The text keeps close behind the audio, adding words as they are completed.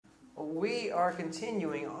we are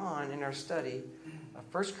continuing on in our study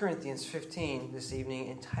of 1 Corinthians 15 this evening,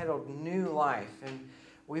 entitled New Life. And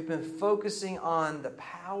we've been focusing on the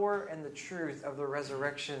power and the truth of the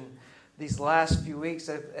resurrection these last few weeks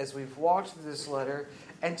as we've walked through this letter.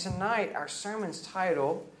 And tonight, our sermon's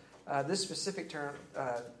title, this specific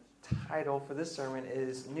title for this sermon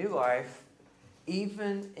is New Life,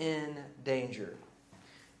 Even in Danger.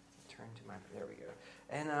 There we go.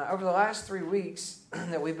 And over the last 3 weeks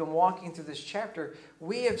that we've been walking through this chapter,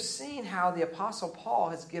 we have seen how the Apostle Paul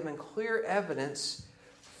has given clear evidence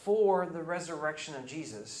for the resurrection of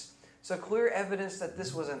Jesus. So clear evidence that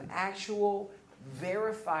this was an actual,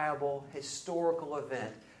 verifiable, historical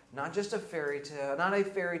event. Not just a fairy tale, not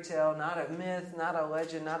a myth, not a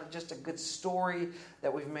legend, not just a good story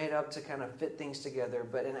that we've made up to kind of fit things together,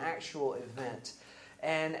 but an actual event.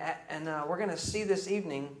 And we're going to see this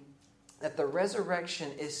evening that the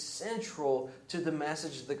resurrection is central to the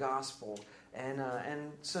message of the gospel. And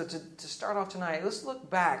so to start off tonight, let's look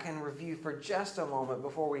back and review for just a moment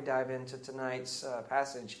before we dive into tonight's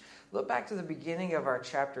passage. Look back to the beginning of our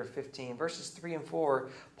chapter 15, verses 3 and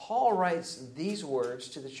 4. Paul writes these words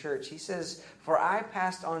to the church. He says, "For I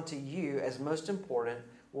passed on to you as most important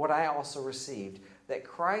what I also received, that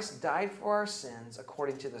Christ died for our sins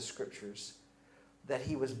according to the Scriptures, that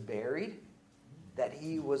he was buried, that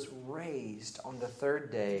he was raised on the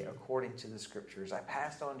third day according to the Scriptures." I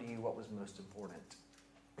passed on to you what was most important.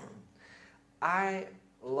 I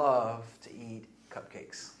love to eat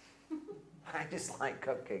cupcakes. I just like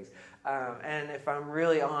cupcakes. And if I'm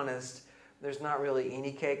really honest, there's not really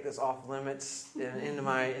any cake that's off limits in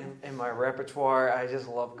my repertoire. I just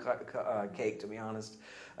love cake, to be honest.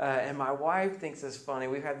 And my wife thinks it's funny.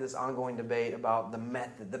 We've had this ongoing debate about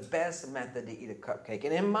the best method to eat a cupcake.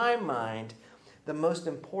 And in my mind, the most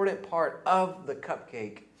important part of the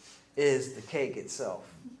cupcake is the cake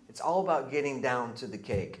itself. It's all about getting down to the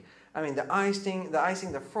cake. I mean, the icing,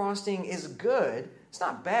 the frosting is good. It's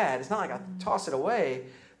not bad. It's not like I toss it away.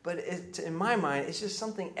 But in my mind, it's just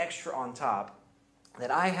something extra on top that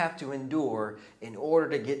I have to endure in order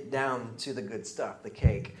to get down to the good stuff, the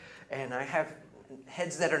cake. And I have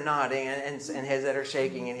heads that are nodding and heads that are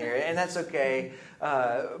shaking in here, and that's okay.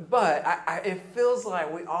 But it feels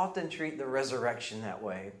like we often treat the resurrection that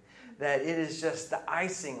way, that it is just the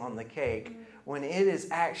icing on the cake, when it is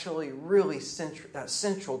actually really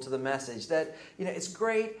central to the message. That, it's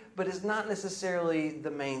great, but it's not necessarily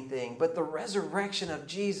the main thing. But the resurrection of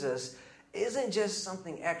Jesus isn't just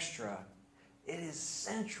something extra. It is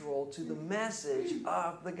central to the message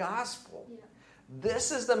of the gospel. Yeah.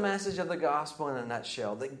 This is the message of the gospel in a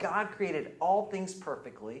nutshell, that God created all things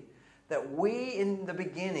perfectly, that we in the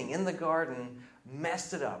beginning, in the garden,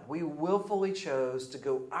 messed it up. We willfully chose to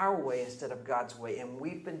go our way instead of God's way, and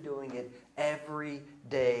we've been doing it every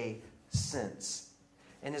day since.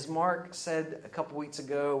 And as Mark said a couple weeks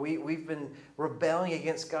ago, we've been rebelling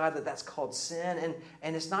against God, that's called sin.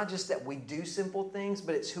 And it's not just that we do sinful things,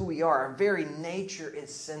 but it's who we are. Our very nature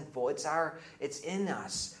is sinful. It's in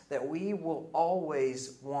us that we will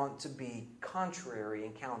always want to be contrary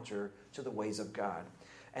and counter to the ways of God.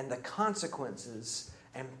 And the consequences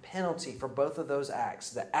and penalty for both of those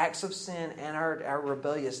acts, the acts of sin and our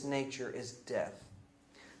rebellious nature, is death.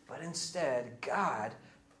 But instead, God,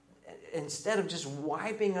 instead of just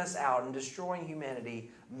wiping us out and destroying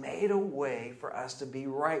humanity, made a way for us to be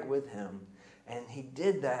right with him. And he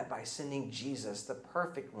did that by sending Jesus, the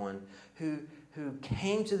perfect one, who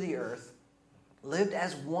came to the earth, lived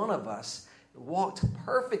as one of us, walked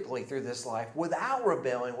perfectly through this life without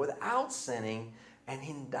rebelling, without sinning, and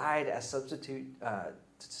he died as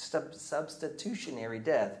substitutionary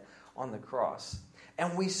death on the cross.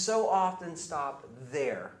 And we so often stop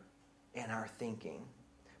there in our thinking.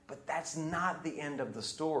 But that's not the end of the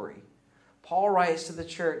story. Paul writes to the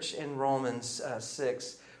church in Romans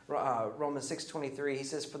 6:23. He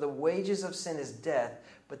says, "For the wages of sin is death,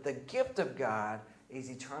 but the gift of God is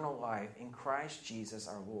eternal life in Christ Jesus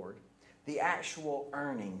our Lord." The actual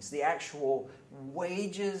earnings, the actual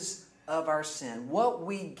wages of our sin, what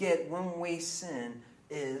we get when we sin,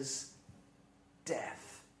 is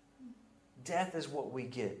death. Death is what we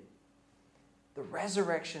get. The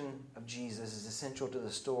resurrection of Jesus is essential to the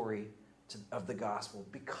story of the gospel,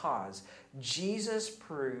 because Jesus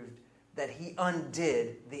proved that he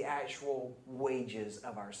undid the actual wages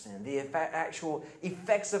of our sin, the actual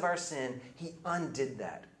effects of our sin. He undid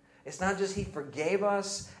that. It's not just he forgave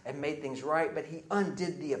us and made things right, but he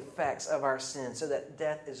undid the effects of our sin so that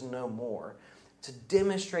death is no more. To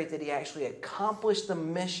demonstrate that he actually accomplished the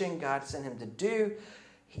mission God sent him to do,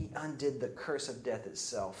 he undid the curse of death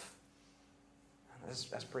itself.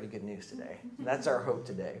 That's pretty good news today. That's our hope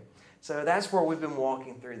today. So that's where we've been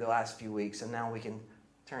walking through the last few weeks, and now we can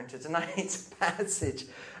turn to tonight's passage.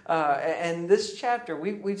 And this chapter,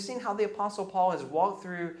 we've seen how the Apostle Paul has walked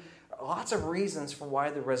through lots of reasons for why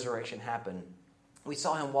the resurrection happened. We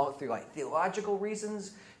saw him walk through theological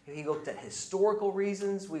reasons. He looked at historical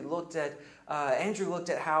reasons. We looked at, Andrew looked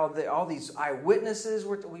at how all these eyewitnesses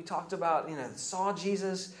we talked about, saw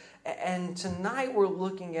Jesus. And tonight we're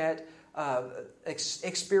looking at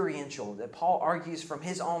experiential, that Paul argues from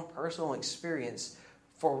his own personal experience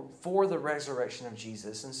for the resurrection of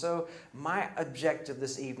Jesus. And so my objective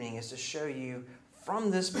this evening is to show you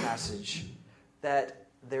from this passage that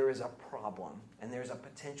there is a problem and there's a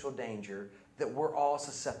potential danger that we're all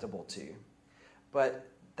susceptible to. But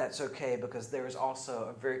that's okay, because there is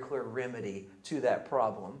also a very clear remedy to that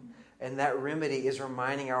problem. And that remedy is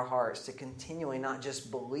reminding our hearts to continually not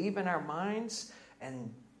just believe in our minds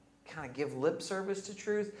and kind of give lip service to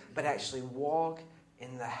truth, but actually walk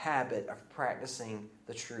in the habit of practicing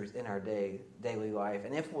the truth in our daily life.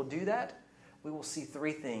 And if we'll do that, we will see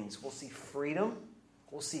three things. We'll see freedom,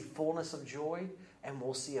 we'll see fullness of joy, and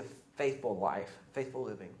we'll see a faithful life, faithful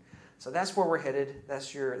living. So that's where we're headed.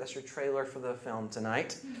 That's your trailer for the film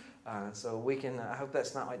tonight. So we can, I hope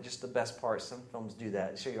that's not just the best parts. Some films do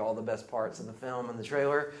that. They show you all the best parts of the film and the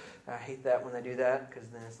trailer. I hate that when they do that, because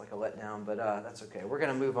then it's like a letdown. But that's okay. We're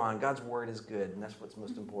going to move on. God's word is good, and that's what's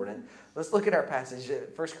most important. Let's look at our passage,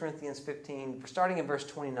 1 Corinthians 15, starting in verse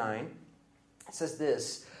 29. It says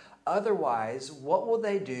this: "Otherwise, what will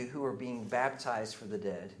they do who are being baptized for the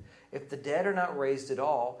dead? If the dead are not raised at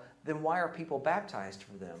all, then why are people baptized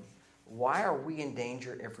for them? Why are we in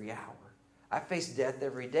danger every hour? I face death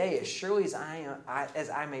every day, as surely as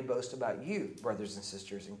I may boast about you, brothers and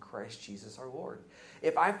sisters, in Christ Jesus our Lord.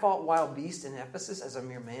 If I fought wild beasts in Ephesus as a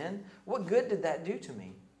mere man, what good did that do to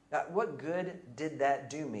me? What good did that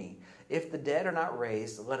do me? If the dead are not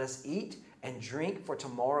raised, let us eat and drink, for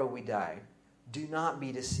tomorrow we die. Do not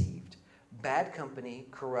be deceived. Bad company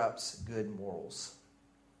corrupts good morals.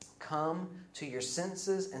 Come to your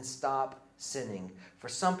senses and stop sinning, for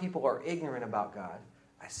some people are ignorant about God.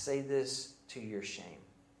 I say this to your shame."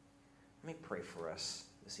 Let me pray for us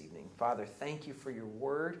this evening. Father, thank you for your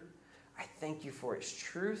word. I thank you for its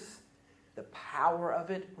truth, the power of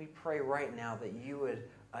it. We pray right now that you would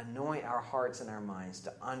anoint our hearts and our minds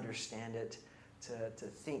to understand it, to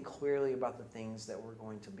think clearly about the things that we're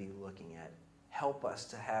going to be looking at. Help us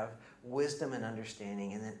to have wisdom and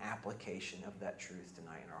understanding and then application of that truth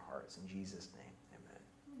tonight in our hearts. In Jesus' name.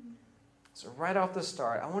 So right off the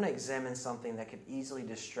start, I want to examine something that could easily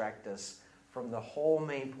distract us from the whole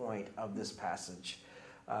main point of this passage.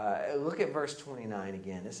 Look at verse 29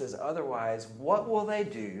 again. It says, "Otherwise, what will they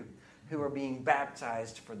do who are being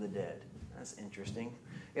baptized for the dead?" That's interesting.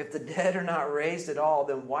 If the dead are not raised at all,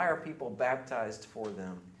 then why are people baptized for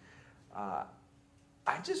them?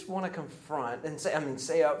 I just want to confront and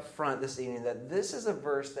say up front this evening that this is a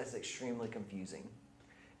verse that's extremely confusing.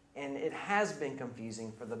 And it has been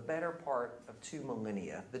confusing for the better part of 2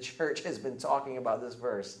 millennia. The church has been talking about this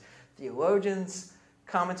verse. Theologians,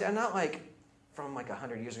 commentators, not from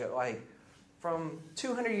 100 years ago, from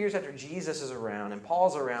 200 years after Jesus is around and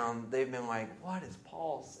Paul's around, they've been like, what is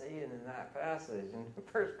Paul saying in that passage? In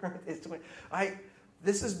 1 Corinthians 20,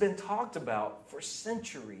 this has been talked about for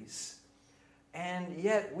centuries. And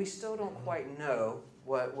yet we still don't quite know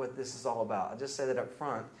what this is all about. I'll just say that up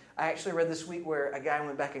front. I actually read this week where a guy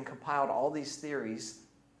went back and compiled all these theories,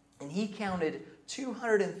 and he counted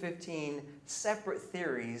 215 separate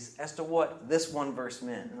theories as to what this one verse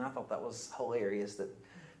meant. And I thought that was hilarious that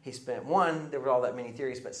he spent, there were all that many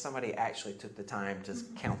theories, but somebody actually took the time to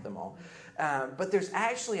count them all. But there's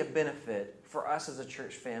actually a benefit for us as a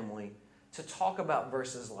church family to talk about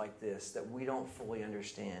verses like this that we don't fully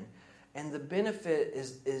understand. And the benefit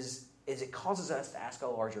is it causes us to ask a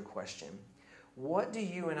larger question. What do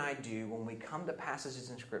you and I do when we come to passages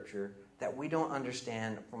in Scripture that we don't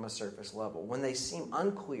understand from a surface level? When they seem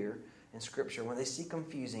unclear in Scripture, when they seem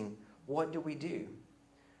confusing, what do we do?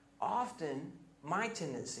 Often, my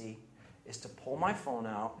tendency is to pull my phone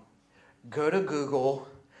out, go to Google,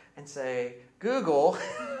 and say, Google,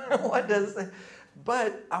 what does that?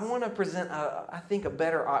 But I want to present, I think, a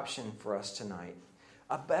better option for us tonight.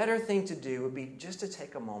 A better thing to do would be just to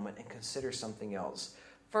take a moment and consider something else.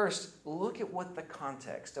 First, look at what the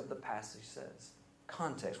context of the passage says.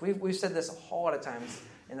 Context. We've said this a whole lot of times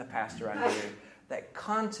in the past around here, that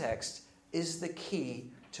context is the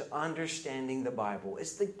key to understanding the Bible.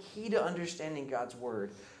 It's the key to understanding God's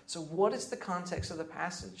Word. So what is the context of the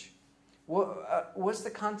passage? What's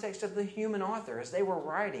the context of the human author as they were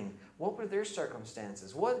writing? What were their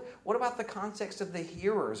circumstances? What about the context of the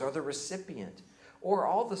hearers or the recipient? or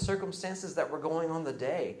all the circumstances that were going on the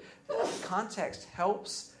day. Context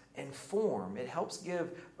helps inform. It helps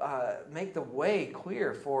make the way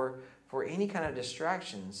clear for any kind of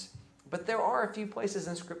distractions. But there are a few places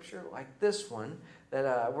in Scripture, like this one,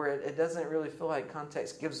 that where it doesn't really feel like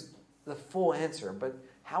context gives the full answer. But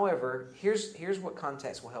however, here's what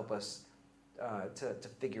context will help us to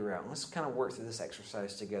figure out. Let's kind of work through this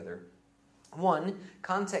exercise together. One,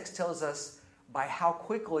 context tells us by how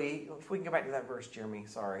quickly, if we can go back to that verse, Jeremy,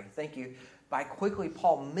 sorry, thank you. By quickly,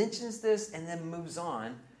 Paul mentions this and then moves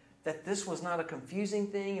on, that this was not a confusing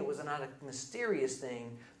thing, it was not a mysterious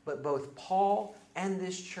thing, but both Paul and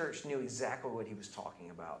this church knew exactly what he was talking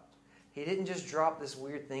about. He didn't just drop this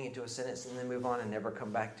weird thing into a sentence and then move on and never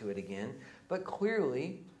come back to it again, but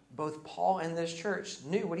clearly, both Paul and this church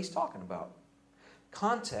knew what he's talking about.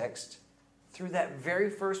 Context, through that very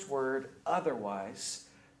first word, otherwise,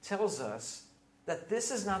 tells us that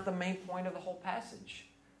this is not the main point of the whole passage.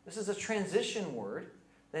 This is a transition word.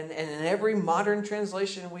 And in every modern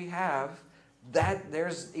translation we have, that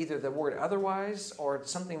there's either the word otherwise or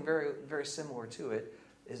something very, very similar to it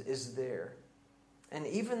is there. And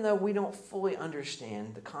even though we don't fully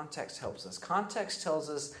understand, the context helps us. Context tells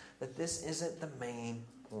us that this isn't the main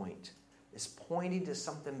point. It's pointing to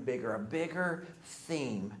something bigger, a bigger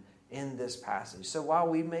theme in this passage. So while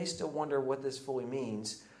we may still wonder what this fully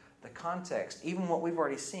means, the context, even what we've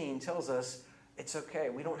already seen, tells us it's okay.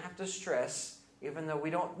 We don't have to stress, even though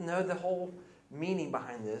we don't know the whole meaning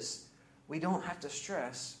behind this. We don't have to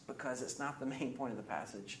stress because it's not the main point of the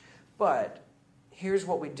passage. But here's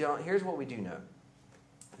what we do know.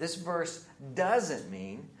 This verse doesn't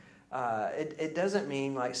mean, it doesn't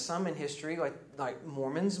mean like some in history, like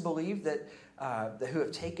Mormons believe that who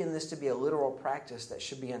have taken this to be a literal practice that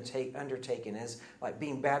should be undertaken as like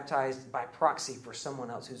being baptized by proxy for someone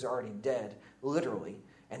else who's already dead, literally.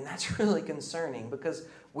 And that's really concerning because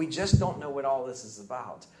we just don't know what all this is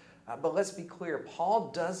about. But let's be clear,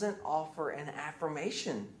 Paul doesn't offer an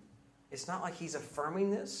affirmation. It's not like he's affirming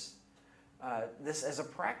this as a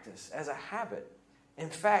practice, as a habit. In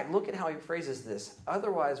fact, look at how he phrases this.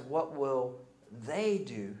 Otherwise, what will they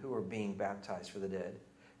do who are being baptized for the dead?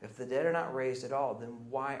 If the dead are not raised at all, then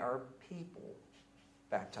why are people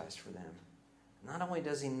baptized for them? Not only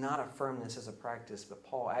does he not affirm this as a practice, but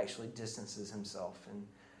Paul actually distances himself.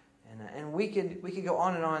 And we could go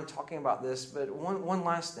on and on talking about this, but one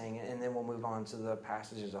last thing, and then we'll move on to the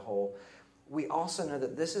passage as a whole. We also know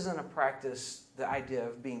that this isn't a practice, the idea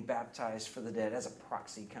of being baptized for the dead as a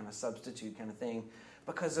proxy kind of substitute kind of thing,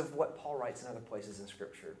 because of what Paul writes in other places in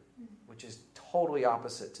Scripture, which is totally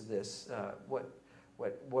opposite to this, how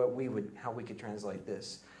we could translate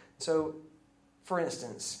this. So, for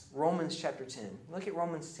instance, Romans chapter 10. Look at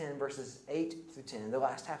Romans 10, verses 8 through 10. The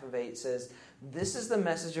last half of 8 says, "This is the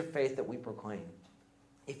message of faith that we proclaim.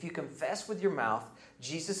 If you confess with your mouth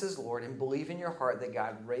Jesus is Lord and believe in your heart that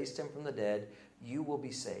God raised him from the dead, you will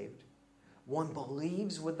be saved. One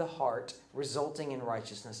believes with the heart, resulting in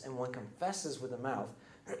righteousness, and one confesses with the mouth,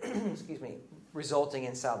 resulting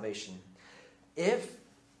in salvation." If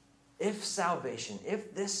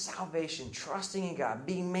this salvation, trusting in God,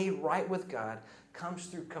 being made right with God, comes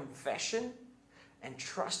through confession and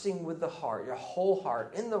trusting with the heart, your whole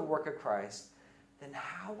heart, in the work of Christ, then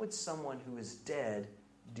how would someone who is dead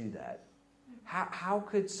do that? How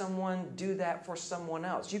could someone do that for someone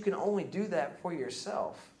else? You can only do that for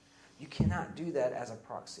yourself. You cannot do that as a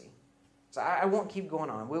proxy. So I won't keep going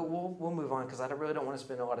on. We'll move on because I really don't want to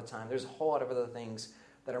spend a lot of time. There's a whole lot of other things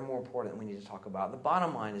that are more important that we need to talk about. The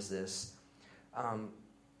bottom line is this.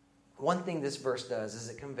 One thing this verse does is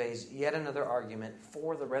it conveys yet another argument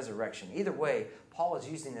for the resurrection. Either way, Paul is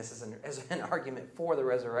using this as an argument for the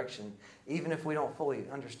resurrection, even if we don't fully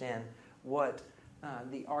understand what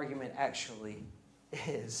the argument actually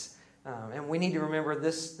is. And we need to remember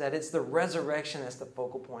this, that it's the resurrection that's the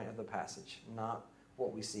focal point of the passage, not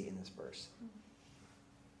what we see in this verse.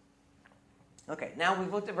 Okay, now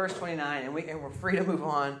we've looked at verse 29, and we're free to move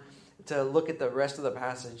on to look at the rest of the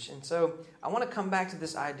passage. And so I want to come back to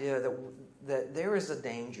this idea that there is a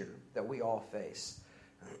danger that we all face,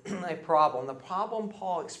 a problem. The problem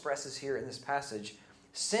Paul expresses here in this passage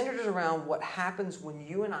centers around what happens when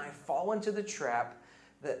you and I fall into the trap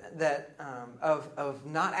of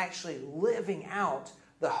not actually living out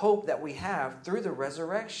the hope that we have through the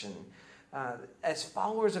resurrection. As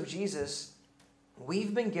followers of Jesus,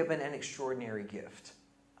 we've been given an extraordinary gift,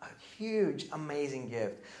 a huge, amazing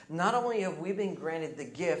gift. Not only have we been granted the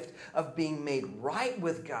gift of being made right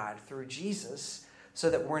with God through Jesus, so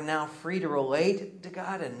that we're now free to relate to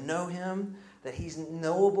God and know Him, that He's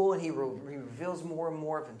knowable and He reveals more and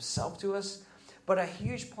more of Himself to us, But a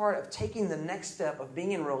huge part of taking the next step of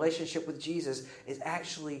being in relationship with Jesus is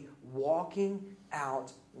actually walking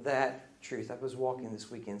out that truth. I was walking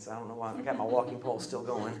this weekend, so I don't know why I got my walking pole still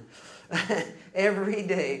going. Every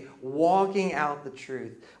day, walking out the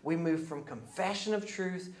truth. We move from confession of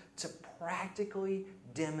truth to practically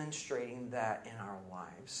demonstrating that in our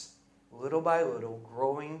lives. Little by little,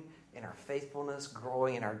 growing in our faithfulness,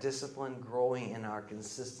 growing in our discipline, growing in our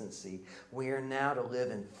consistency. We are now to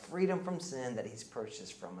live in freedom from sin that He's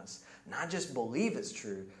purchased from us. Not just believe it's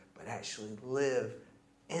true, but actually live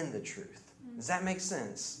in the truth. Does that make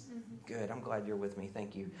sense? Good. I'm glad you're with me.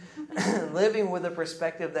 Thank you. Living with a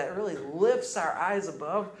perspective that really lifts our eyes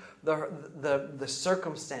above the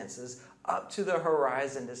circumstances up to the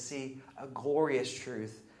horizon to see a glorious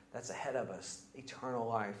truth that's ahead of us, eternal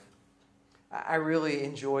life. I really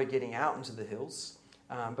enjoy getting out into the hills,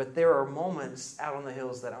 but there are moments out on the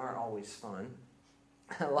hills that aren't always fun.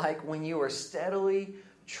 Like when you are steadily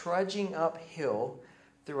trudging uphill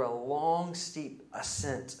through a long, steep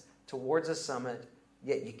ascent towards a summit,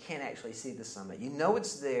 yet you can't actually see the summit. You know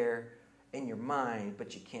it's there in your mind,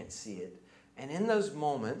 but you can't see it. And in those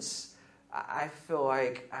moments, I feel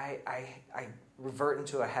like I revert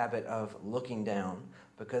into a habit of looking down,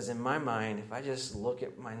 because in my mind, if I just look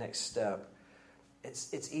at my next step,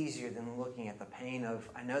 it's easier than looking at the pain of,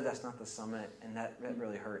 I know that's not the summit, and that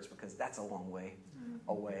really hurts because that's a long way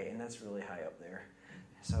away, and that's really high up there.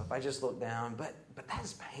 So if I just look down, but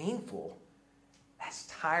that's painful. That's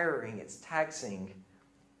tiring. It's taxing.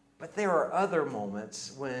 But there are other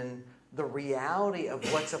moments when the reality of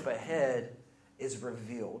what's up ahead is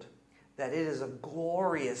revealed, that it is a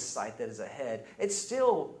glorious sight that is ahead. It's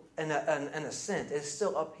still an ascent. It's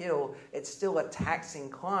still uphill. It's still a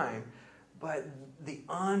taxing climb. But the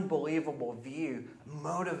unbelievable view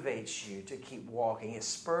motivates you to keep walking. It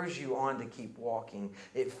spurs you on to keep walking.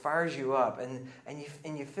 It fires you up. And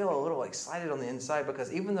you feel a little excited on the inside,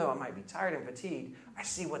 because even though I might be tired and fatigued, I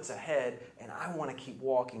see what's ahead and I want to keep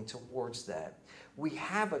walking towards that. We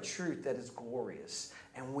have a truth that is glorious,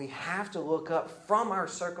 and we have to look up from our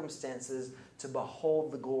circumstances to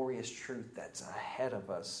behold the glorious truth that's ahead of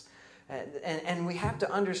us. And we have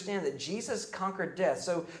to understand that Jesus conquered death.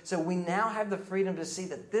 So we now have the freedom to see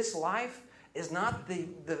that this life is not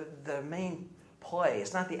the main play.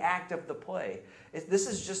 It's not the act of the play. This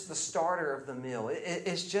is just the starter of the meal.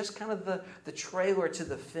 It's just kind of the trailer to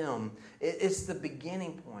the film. It's the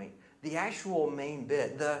beginning point. The actual main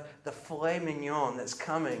bit, the filet mignon that's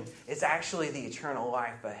coming, is actually the eternal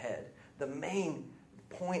life ahead. The main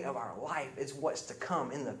point of our life is what's to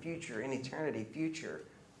come in the future, in eternity future.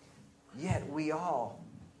 Yet we all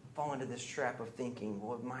fall into this trap of thinking,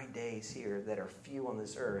 well, my days here that are few on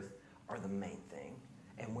this earth are the main thing.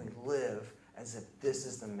 And we live as if this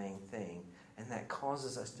is the main thing. And that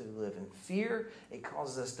causes us to live in fear. It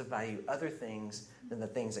causes us to value other things than the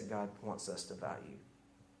things that God wants us to value.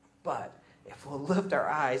 But if we'll lift our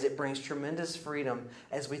eyes, it brings tremendous freedom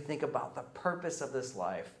as we think about the purpose of this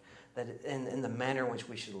life, that in the manner in which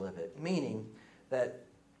we should live it. Meaning that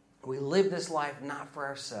we live this life not for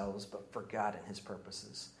ourselves, but for God and His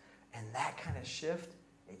purposes. And that kind of shift,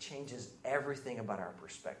 it changes everything about our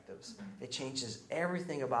perspectives. It changes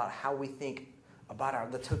everything about how we think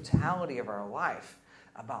about the totality of our life,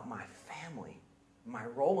 about my family, my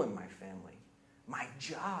role in my family, my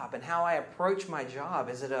job, and how I approach my job.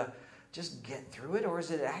 Is it a just get through it, or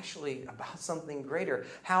is it actually about something greater?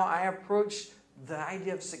 How I approach the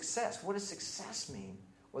idea of success. What does success mean?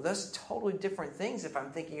 Well, those are totally different things if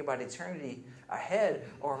I'm thinking about eternity ahead,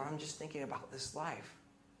 or if I'm just thinking about this life,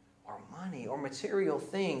 or money, or material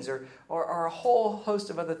things, or a whole host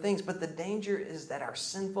of other things. But the danger is that our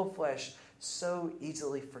sinful flesh so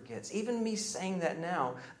easily forgets. Even me saying that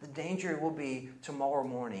now, the danger will be tomorrow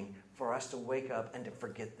morning for us to wake up and to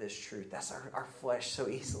forget this truth. That's our flesh so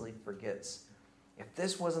easily forgets. If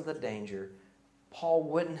this wasn't the danger, Paul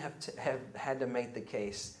wouldn't have had to make the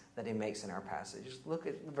case that he makes in our passage. Look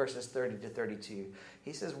at verses 30 to 32.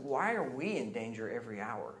 He says, "Why are we in danger every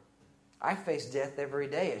hour? I face death every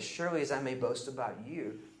day, as surely as I may boast about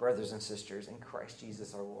you, brothers and sisters, in Christ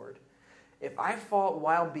Jesus our Lord. If I fought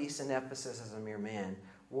wild beasts in Ephesus as a mere man,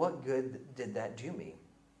 what good did that do me?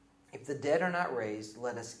 If the dead are not raised,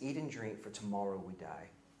 let us eat and drink, for tomorrow we die."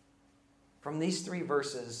 From these three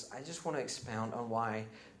verses, I just want to expound on why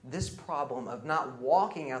this problem of not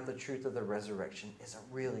walking out the truth of the resurrection is a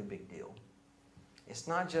really big deal. It's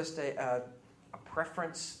not just a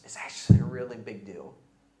preference, it's actually a really big deal.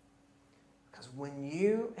 Because when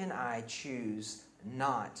you and I choose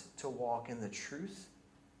not to walk in the truth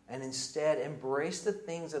and instead embrace the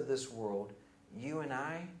things of this world, you and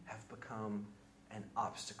I have become an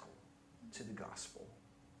obstacle to the gospel.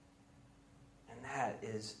 And that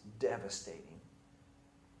is devastating.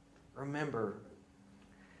 Remember,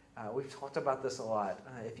 we've talked about this a lot.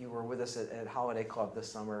 If you were with us at Holiday Club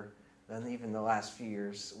this summer, and even the last few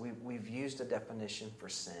years, we've used a definition for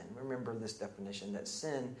sin. Remember this definition, that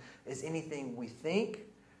sin is anything we think,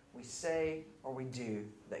 we say, or we do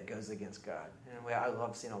that goes against God. And I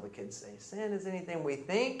love seeing all the kids say, sin is anything we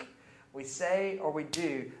think, we say, or we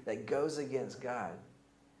do that goes against God.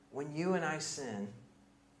 When you and I sin,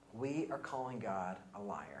 we are calling God a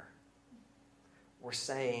liar. We're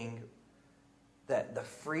saying that the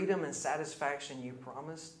freedom and satisfaction you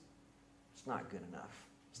promised, it's not good enough.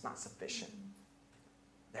 It's not sufficient.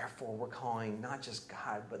 Therefore, we're calling not just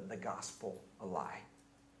God, but the gospel a lie.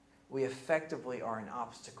 We effectively are an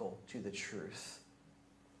obstacle to the truth.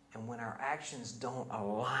 And when our actions don't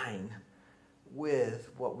align with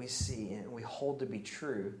what we see and we hold to be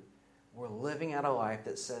true, we're living out a life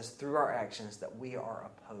that says through our actions that we are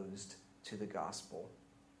opposed to the gospel.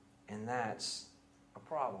 And that's a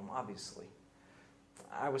problem, obviously.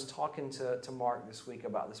 I was talking to Mark this week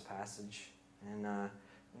about this passage, and I'm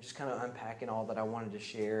just kind of unpacking all that I wanted to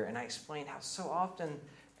share. And I explained how so often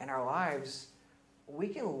in our lives, we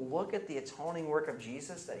can look at the atoning work of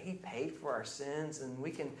Jesus, that he paid for our sins, and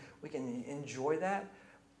we can enjoy that.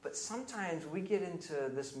 But sometimes we get into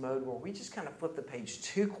this mode where we just kind of flip the page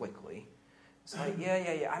too quickly. It's like,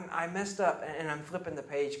 yeah, I messed up, and I'm flipping the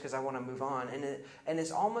page because I want to move on. And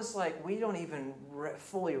it's almost like we don't even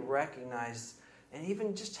fully recognize, and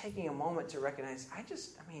even just taking a moment to recognize,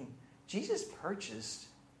 Jesus purchased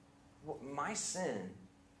my sin.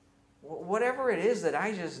 Whatever it is that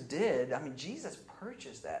I just did, Jesus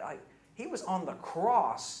purchased that. He was on the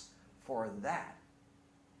cross for that.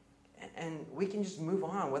 And we can just move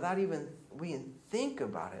on without even we think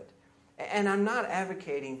about it. And I'm not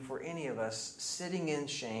advocating for any of us sitting in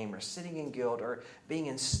shame or sitting in guilt or being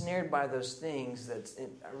ensnared by those things that's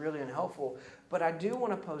really unhelpful. But I do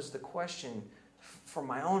want to pose the question for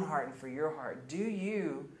my own heart and for your heart. Do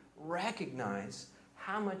you recognize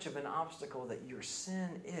how much of an obstacle that your sin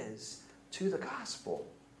is to the gospel?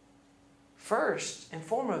 First and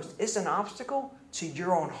foremost, it's an obstacle to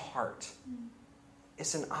your own heart.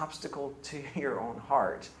 It's an obstacle to your own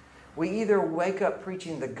heart. We either wake up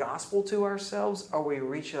preaching the gospel to ourselves, or we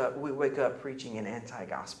wake up preaching an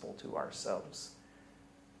anti-gospel to ourselves.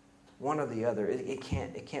 One or the other. It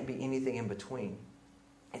can't be anything in between.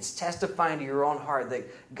 It's testifying to your own heart that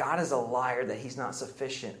God is a liar, that he's not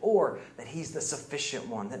sufficient, or that he's the sufficient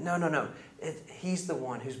one. That no. He's the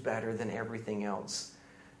one who's better than everything else.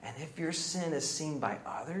 And if your sin is seen by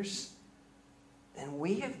others, then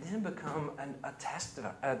we have then become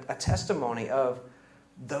a testimony of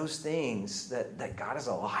those things, that God is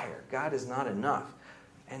a liar. God is not enough.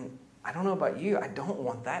 And I don't know about you, I don't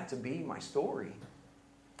want that to be my story.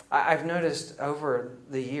 I've noticed over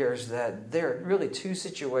the years that there are really two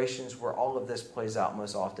situations where all of this plays out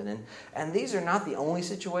most often. And these are not the only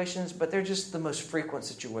situations, but they're just the most frequent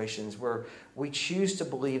situations where we choose to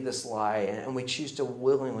believe this lie and we choose to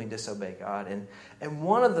willingly disobey God. And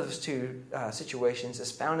one of those two situations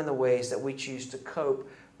is found in the ways that we choose to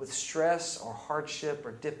cope with stress or hardship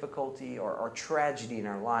or difficulty or tragedy in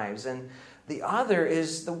our lives. And the other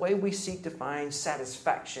is the way we seek to find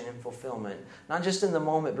satisfaction and fulfillment, not just in the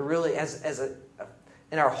moment, but really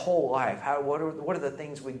in our whole life. What are the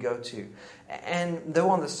things we go to? And though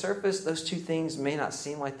on the surface, those two things may not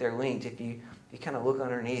seem like they're linked, if you kind of look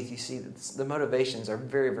underneath, you see that the motivations are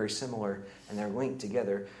very, very similar and they're linked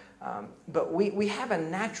together. But we have a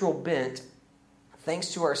natural bent,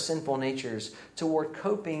 thanks to our sinful natures, toward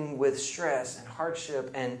coping with stress and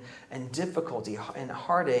hardship and difficulty and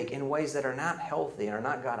heartache in ways that are not healthy and are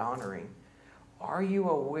not God-honoring. Are you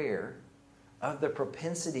aware of the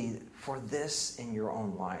propensity for this in your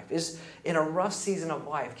own life? Is in a rough season of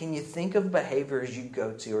life, can you think of behaviors you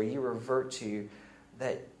go to or you revert to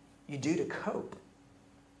that you do to cope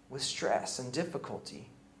with stress and difficulty?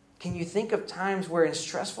 Can you think of times where in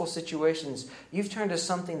stressful situations you've turned to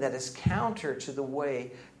something that is counter to the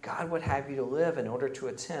way God would have you to live in order to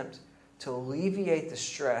attempt to alleviate the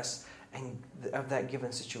stress of that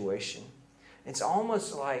given situation? It's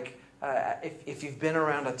almost like if you've been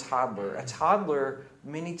around a toddler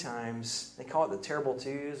many times, they call it the terrible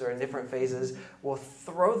twos or in different phases, will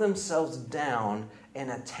throw themselves down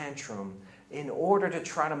in a tantrum in order to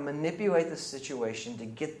try to manipulate the situation to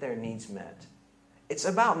get their needs met. It's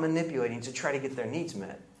about manipulating to try to get their needs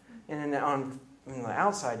met. And on the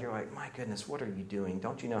outside, you're like, my goodness, what are you doing?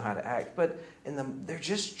 Don't you know how to act? But they're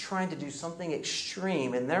just trying to do something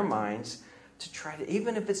extreme in their minds to try to,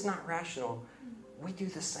 even if it's not rational, we do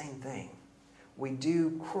the same thing. we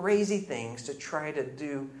do crazy things to try to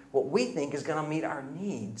do what we think is going to meet our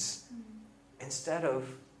needs instead of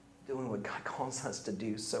doing what God calls us to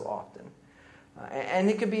do so often. And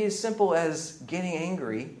it could be as simple as getting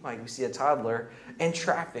angry, like we see a toddler, in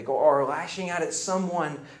traffic, or lashing out at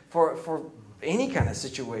someone for any kind of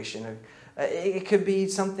situation. It could be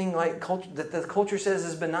something like that the culture says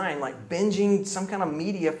is benign, like binging some kind of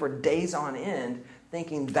media for days on end,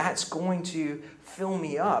 thinking that's going to fill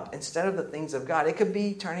me up instead of the things of God. It could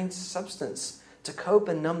be turning to substance to cope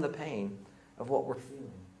and numb the pain of what we're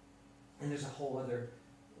feeling. And there's a whole other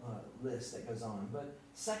list that goes on. But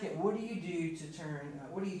second, what do you do to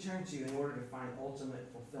what do you turn to in order to find ultimate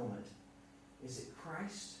fulfillment? Is it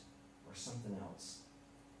Christ or something else?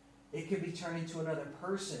 It could be turning to another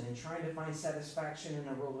person and trying to find satisfaction in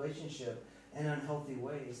a relationship in unhealthy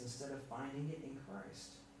ways instead of finding it in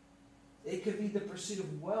Christ. It could be the pursuit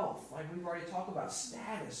of wealth, like we've already talked about,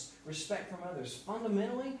 status, respect from others.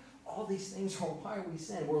 Fundamentally, all these things are why we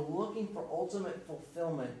sin. We're looking for ultimate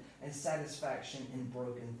fulfillment and satisfaction in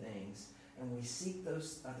broken things. And we seek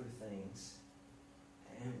those other things.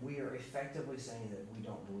 And we are effectively saying that we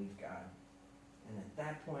don't believe God. And at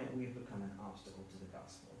that point, we've become an obstacle to the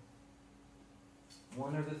gospel.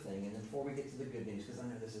 One other thing, and then before we get to the good news, because I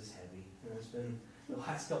know this is heavy, and it's been the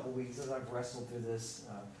last couple of weeks as I've wrestled through this,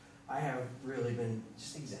 I have really been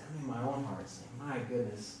just examining my own heart, saying, my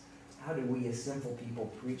goodness, how do we as sinful people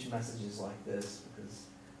preach messages like this? Because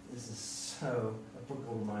this is so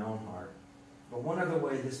applicable to my own heart. But one other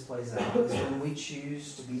way this plays out is when we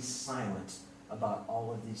choose to be silent about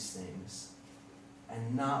all of these things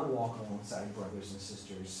and not walk alongside brothers and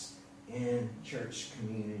sisters in church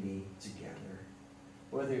community together.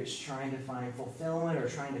 Whether it's trying to find fulfillment or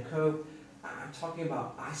trying to cope, I'm talking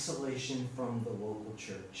about isolation from the local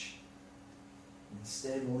church.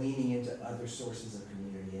 Instead, leaning into other sources of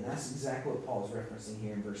community. And that's exactly what Paul is referencing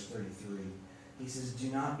here in verse 33. He says, do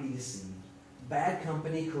not be deceived. Bad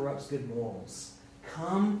company corrupts good morals.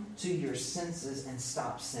 Come to your senses and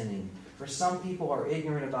stop sinning. For some people are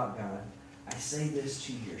ignorant about God. I say this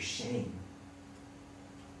to your shame.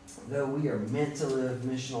 Though we are meant to live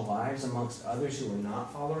missional lives amongst others who are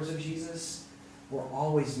not followers of Jesus, we're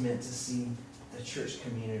always meant to see the church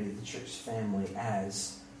community, the church family,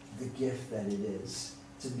 as the gift that it is,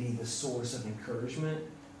 to be the source of encouragement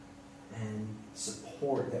and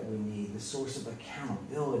support that we need, the source of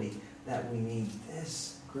accountability that we need.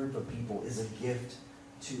 This group of people is a gift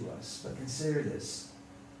to us. But consider this.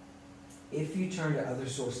 If you turn to other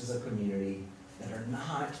sources of community that are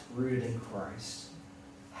not rooted in Christ,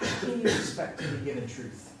 how can you expect to be given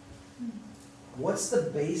truth? What's the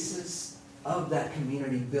basis of that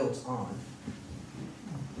community built on?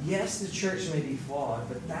 Yes, the church may be flawed,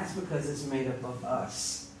 but that's because it's made up of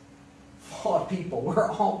us. Flawed people. We're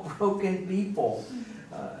all broken people.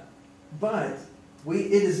 But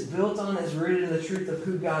it is built on, it's rooted in the truth of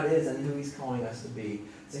who God is and who He's calling us to be.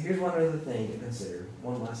 So here's one other thing to consider.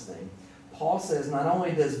 One last thing. Paul says not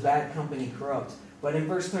only does bad company corrupt, but in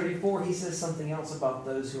verse 34 he says something else about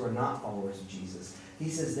those who are not followers of Jesus. He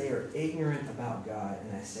says they are ignorant about God,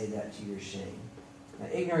 and I say that to your shame. Now,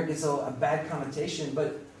 ignorant gets a bad connotation,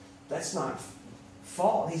 but that's not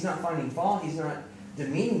fault. He's not finding fault. He's not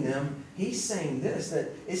demeaning them. He's saying this, that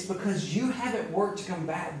it's because you haven't worked to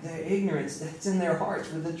combat the ignorance that's in their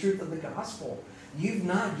hearts with the truth of the gospel. You've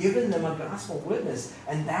not given them a gospel witness,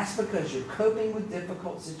 and that's because you're coping with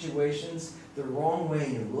difficult situations the wrong way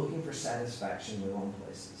and you're looking for satisfaction in the wrong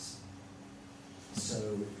places.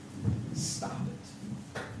 So stop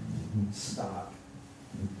it. Stop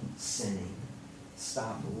sinning.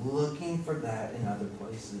 Stop looking for that in other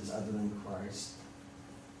places other than Christ.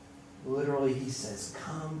 Literally, he says,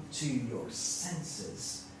 come to your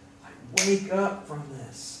senses. Like, wake up from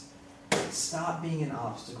this. Stop being an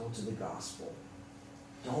obstacle to the gospel.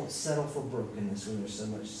 Don't settle for brokenness when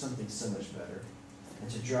there's something so much better. And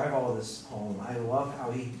to drive all of this home, I love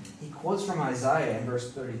how he quotes from Isaiah in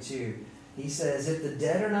verse 32. He says, if the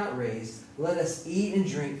dead are not raised, let us eat and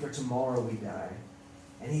drink, for tomorrow we die.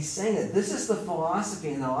 And he's saying that this is the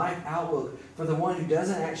philosophy and the life outlook for the one who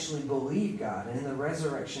doesn't actually believe God and in the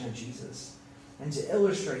resurrection of Jesus. And to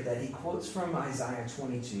illustrate that, he quotes from Isaiah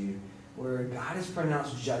 22, where God has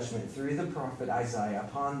pronounced judgment through the prophet Isaiah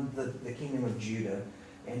upon the kingdom of Judah.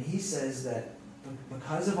 And he says that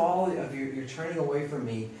because of all of your turning away from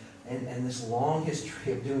me and this long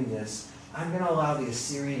history of doing this, I'm going to allow the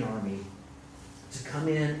Assyrian army to come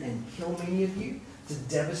in and kill many of you, to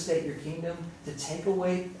devastate your kingdom, to take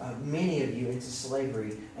away many of you into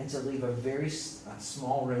slavery, and to leave a very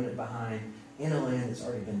small remnant behind in a land that's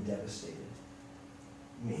already been devastated.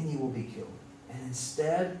 Many will be killed. And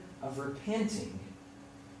instead of repenting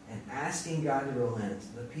and asking God to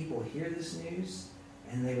relent, the people hear this news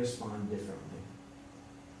and they respond differently.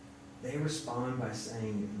 They respond by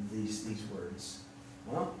saying these words.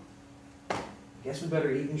 Well, I guess we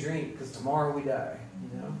better eat and drink because tomorrow we die,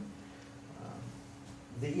 you know.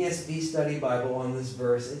 The ESV Study Bible on this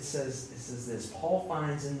verse, it says this: Paul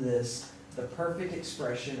finds in this the perfect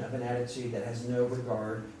expression of an attitude that has no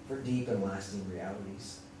regard for deep and lasting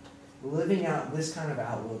realities. Living out this kind of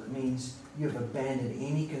outlook means you have abandoned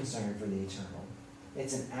any concern for the eternal.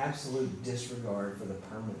 It's an absolute disregard for the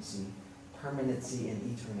permanency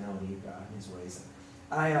and eternality of God and His ways.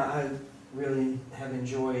 I really have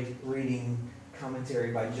enjoyed reading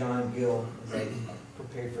commentary by John Gill as I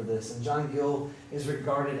prepared for this. And John Gill is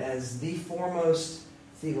regarded as the foremost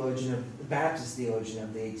Baptist theologian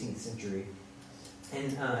of the 18th century.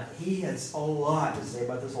 And he has a lot to say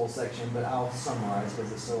about this whole section, but I'll summarize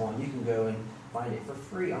because it's so long. You can go and find it for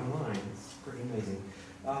free online. It's pretty amazing.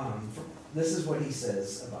 This is what he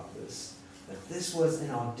says about this. That this was an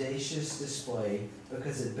audacious display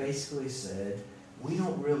because it basically said, we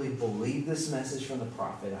don't really believe this message from the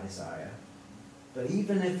prophet Isaiah. But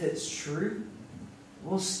even if it's true,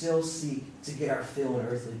 we'll still seek to get our fill in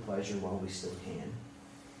earthly pleasure while we still can.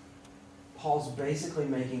 Paul's basically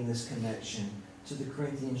making this connection to the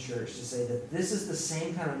Corinthian church to say that this is the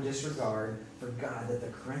same kind of disregard for God that the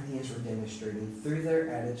Corinthians were demonstrating through their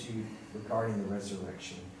attitude regarding the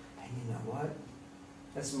resurrection. And you know what?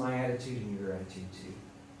 That's my attitude and your attitude too,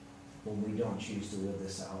 when we don't choose to live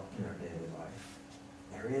this out in our daily life.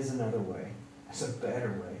 There is another way. There's a better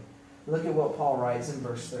way. Look at what Paul writes in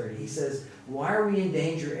verse 30. He says, why are we in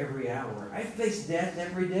danger every hour? I face death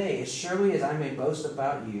every day, as surely as I may boast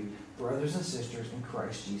about you, brothers and sisters in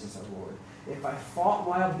Christ Jesus our Lord. If I fought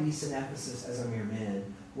wild beasts in Ephesus as a mere man,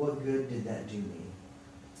 what good did that do me?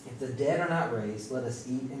 If the dead are not raised, let us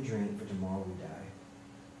eat and drink, for tomorrow we die.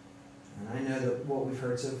 And I know that what we've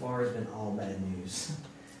heard so far has been all bad news.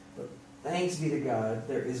 But thanks be to God,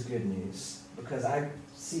 there is good news. Because I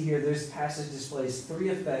see here, this passage displays three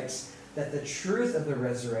effects that the truth of the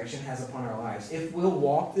resurrection has upon our lives. If we'll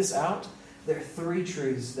walk this out, there are three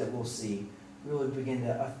truths that we'll see really begin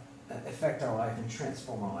to affect our life and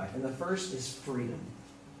transform our life. And the first is freedom.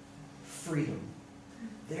 Freedom.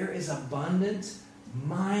 There is abundant,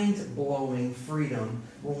 mind-blowing freedom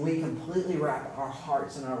when we completely wrap our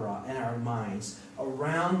hearts and our minds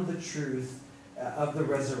around the truth of the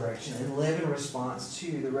resurrection and live in response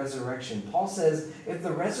to the resurrection. Paul says, if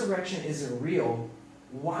the resurrection isn't real,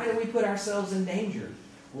 why do we put ourselves in danger?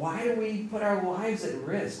 Why do we put our lives at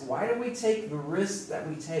risk? Why do we take the risks that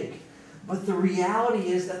we take? But the reality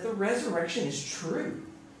is that the resurrection is true.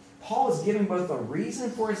 Paul is giving both a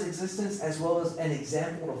reason for his existence as well as an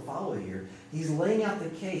example to follow here. He's laying out the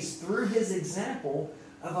case through his example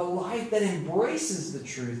of a life that embraces the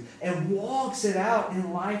truth and walks it out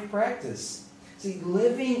in life practice. See,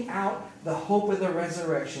 living out the hope of the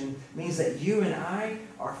resurrection means that you and I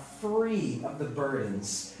are free of the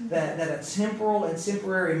burdens that a temporal and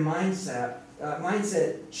temporary mindset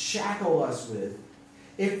shackle us with.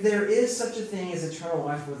 If there is such a thing as eternal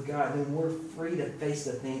life with God, then we're free to face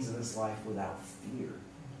the things of this life without fear.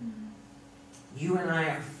 You and I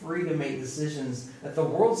are free to make decisions that the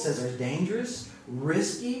world says are dangerous,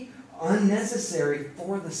 risky, unnecessary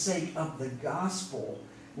for the sake of the gospel.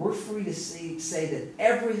 We're free to say that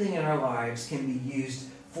everything in our lives can be used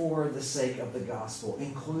for the sake of the gospel,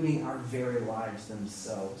 including our very lives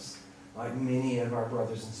themselves, like many of our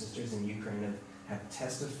brothers and sisters in Ukraine have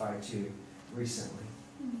testified to recently.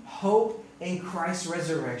 Hope in Christ's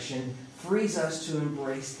resurrection frees us to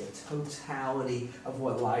embrace the totality of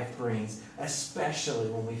what life brings, especially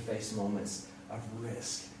when we face moments of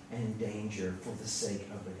risk and danger for the sake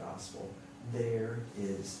of the gospel. There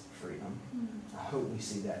is freedom. I hope we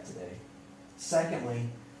see that today. Secondly,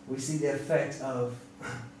 we see the effect of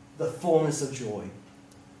the fullness of joy.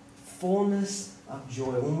 Fullness of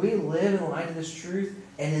joy. When we live in light of this truth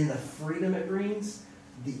and in the freedom it brings,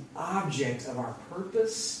 the object of our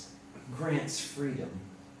purpose grants freedom.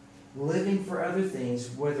 Living for other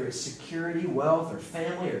things, whether it's security, wealth, or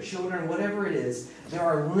family, or children, whatever it is, there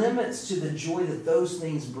are limits to the joy that those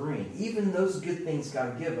things bring. Even those good things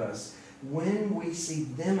God give us, when we see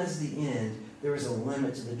them as the end, there is a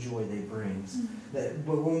limit to the joy they bring. But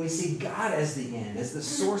when we see God as the end, as the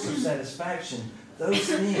source of satisfaction, those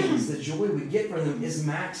things, the joy we get from them is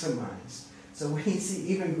maximized. So we see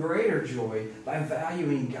even greater joy by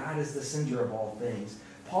valuing God as the center of all things.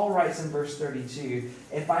 Paul writes in verse 32,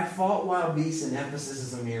 if I fought wild beasts in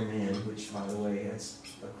Ephesus as a mere man, which, by the way, that's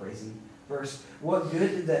a crazy verse, what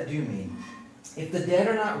good did that do me? If the dead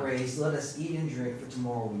are not raised, let us eat and drink, for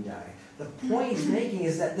tomorrow we die. The point he's making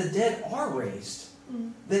is that the dead are raised.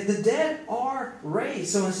 The dead are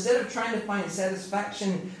raised. So instead of trying to find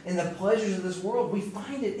satisfaction in the pleasures of this world, we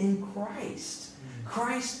find it in Christ.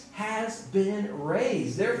 Christ has been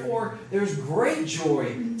raised. Therefore, there's great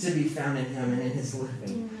joy to be found in him and in his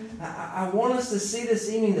living. I want us to see this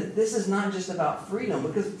evening that this is not just about freedom,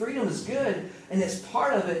 because freedom is good and it's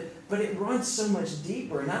part of it, but it runs so much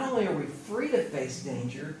deeper. Not only are we free to face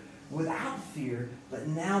danger without fear, but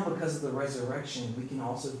now because of the resurrection, we can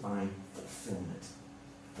also find fulfillment.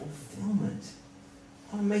 Fulfillment.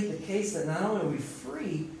 I want to make the case that not only are we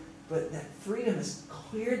free, but that freedom has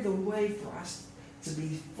cleared the way for us to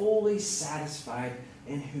be fully satisfied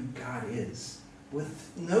in who God is.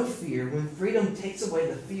 With no fear, when freedom takes away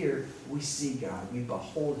the fear, we see God. We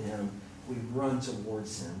behold him. We run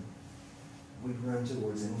towards him. We run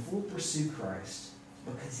towards him. If we'll pursue Christ,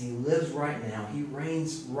 because he lives right now, he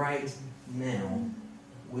reigns right now,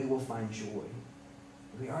 we will find joy.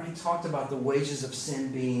 We already talked about the wages of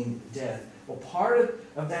sin being death. Well, part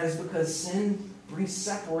of that is because sin brings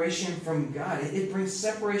separation from God. It brings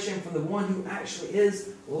separation from the one who actually is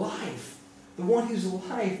life. The one who's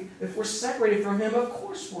life. If we're separated from him, of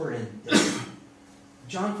course we're in death.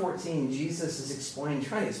 John 14, Jesus is trying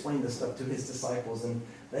to explain this stuff to his disciples, and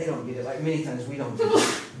they don't get it. Like many times we don't get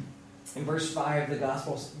it. In verse 5, the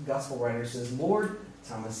gospel writer says, Lord,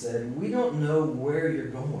 Thomas said, we don't know where you're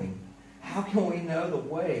going. How can we know the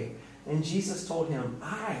way? And Jesus told him,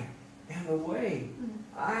 I am the way.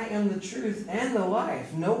 I am the truth and the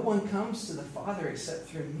life. No one comes to the Father except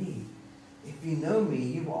through me. If you know me,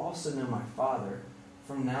 you will also know my Father.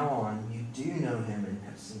 From now on, you do know him and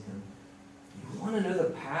have seen him. You want to know the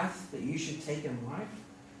path that you should take in life?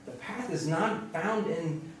 The path is not found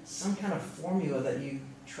in some kind of formula that you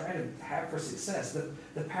try to have for success.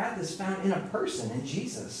 The path is found in a person, in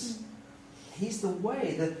Jesus. He's the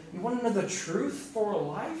way. You want to know the truth for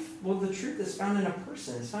life? Well, the truth is found in a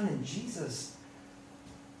person. It's found in Jesus.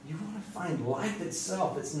 You want to find life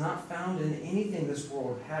itself. It's not found in anything this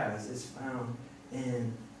world has. It's found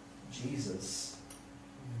in Jesus.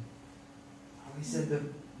 We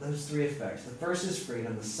said those three effects. The first is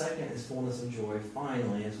freedom. The second is fullness of joy.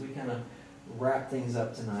 Finally, as we kind of wrap things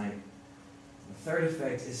up tonight, the third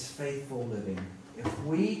effect is faithful living. If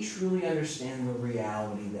we truly understand the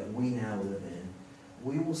reality that we now live in,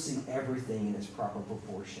 we will see everything in its proper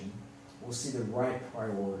proportion. We'll see the right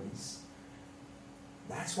priorities.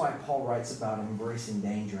 That's why Paul writes about embracing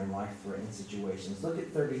danger in life-threatening situations. Look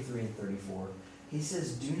at 33 and 34. He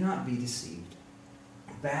says, do not be deceived.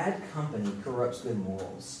 Bad company corrupts good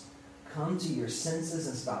morals. Come to your senses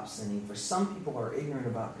and stop sinning, for some people are ignorant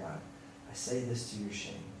about God. I say this to your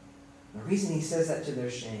shame. The reason he says that to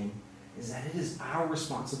their shame is that it is our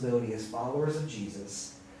responsibility as followers of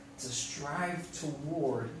Jesus to strive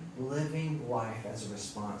toward living life as a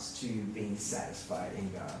response to being satisfied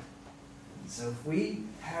in God. So if we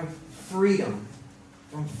have freedom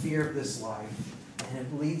from fear of this life, and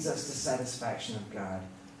it leads us to satisfaction of God,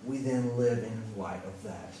 we then live in light of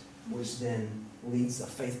that, which then leads a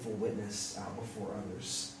faithful witness out before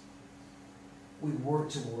others. We work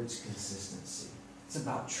towards consistency. It's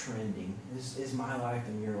about trending. Is my life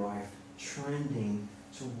and your life trending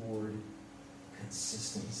toward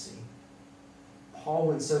consistency? Paul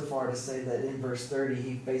went so far to say that in verse 30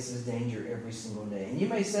 he faces danger every single day. And you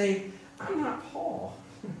may say, I'm not Paul.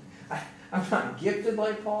 I'm not gifted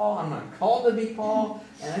like Paul. I'm not called to be Paul.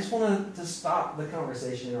 And I just want to stop the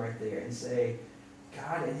conversation right there and say,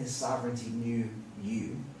 God in his sovereignty knew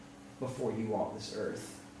you before you walked this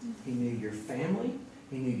earth. He knew your family.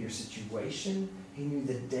 He knew your situation. He knew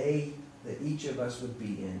the day that each of us would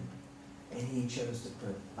be in. And he chose to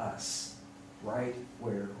put us right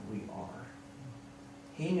where we are.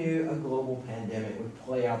 He knew a global pandemic would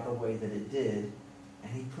play out the way that it did.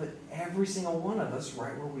 And he put every single one of us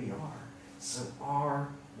right where we are. So are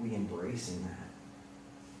we embracing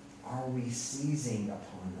that? Are we seizing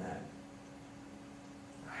upon that?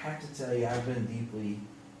 I have to tell you, I've been deeply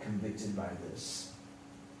convicted by this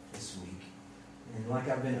week. And like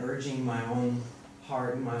I've been urging my own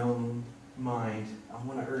heart and my own mind, I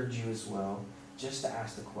want to urge you as well, just to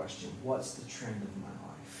ask the question, what's the trend of my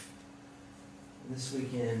life? This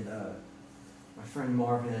weekend, my friend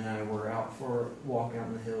Marvin and I were out for a walk out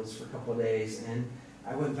in the hills for a couple of days, and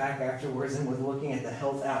I went back afterwards and was looking at the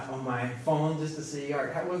health app on my phone just to see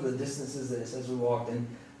what were the distances that it says we walked, and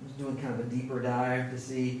I was doing kind of a deeper dive to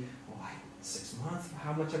see, 6 months,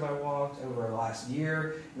 how much have I walked over the last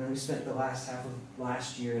year? And then we spent the last half of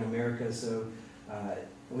last year in America, so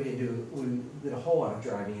We did a whole lot of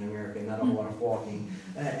driving in America, not a whole lot of walking.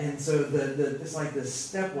 And so it's like this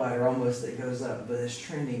step ladder almost that goes up, but it's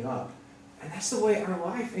trending up. And that's the way our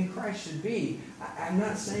life in Christ should be. I'm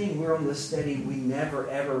not saying we're on this steady, we never,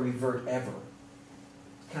 ever revert ever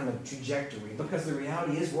kind of trajectory, because the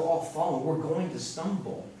reality is we're all fallen. We're going to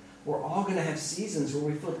stumble. We're all going to have seasons where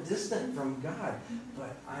we feel distant from God.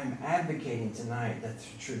 But I'm advocating tonight that the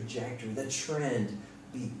trajectory, the trend,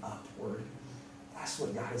 be upward. That's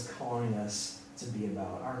what God is calling us to be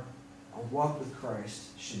about. Our walk with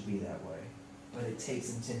Christ should be that way. But it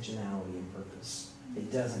takes intentionality and purpose. It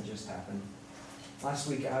doesn't just happen. Last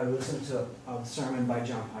week I listened to a sermon by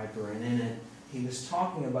John Piper, and in it he was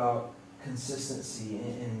talking about consistency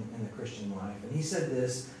in the Christian life. And he said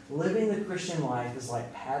this: living the Christian life is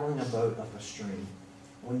like paddling a boat up a stream.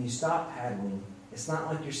 When you stop paddling, it's not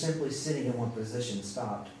like you're simply sitting in one position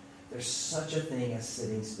stopped. There's such a thing as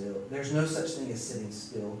sitting still. There's no such thing as sitting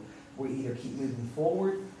still. We either keep moving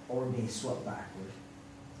forward or we're being swept backward.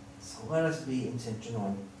 So let us be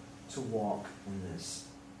intentional to walk in this.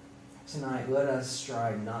 Tonight, let us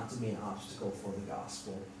strive not to be an obstacle for the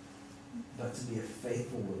gospel, but to be a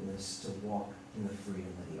faithful witness to walk in the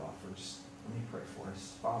freedom that he offers. Let me pray for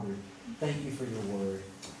us. Father, thank you for your word.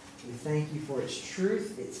 We thank you for its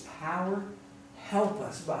truth, its power. Help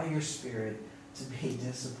us by your Spirit to be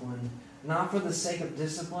disciplined, not for the sake of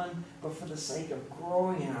discipline, but for the sake of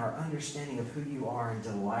growing in our understanding of who you are and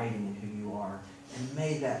delighting in who you are. And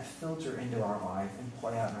may that filter into our life and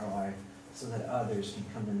play out in our life so that others can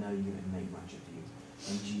come to know you and make much of you.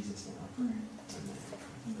 In Jesus' name I pray.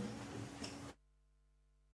 Amen.